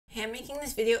Hey, I'm making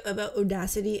this video about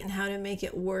Audacity and how to make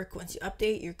it work once you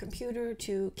update your computer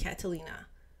to Catalina.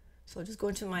 So I'll just go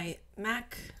into my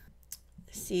Mac,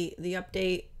 see the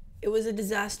update. It was a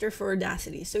disaster for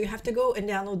Audacity. So you have to go and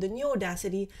download the new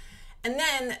Audacity. And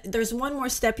then there's one more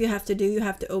step you have to do. You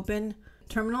have to open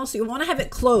Terminal. So you want to have it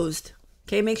closed.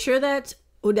 Okay, make sure that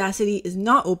Audacity is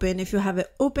not open. If you have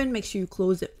it open, make sure you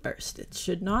close it first. It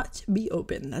should not be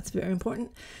open. That's very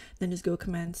important. Then just go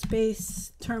Command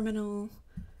Space, Terminal,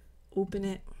 open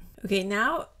it. Okay,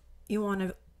 now you want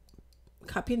to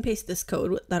copy and paste this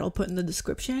code that I'll put in the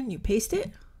description. You paste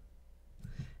it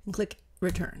and click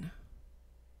Return.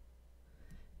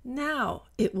 Now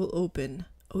it will open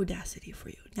Audacity for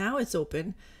you. Now it's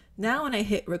open. Now when I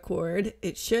hit record,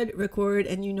 it should record,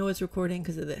 and you know it's recording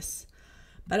because of this.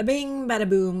 Bada bing, bada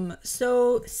boom.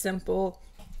 So simple,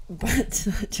 but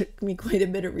it took me quite a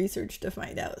bit of research to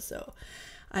find out. So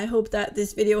I hope that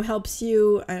this video helps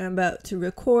you. I'm about to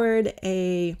record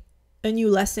a new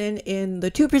lesson in the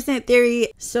 2%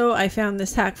 theory. So I found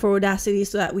this hack for Audacity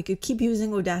so that we could keep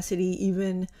using Audacity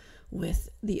even with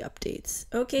the updates.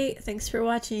 Okay, thanks for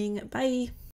watching. Bye.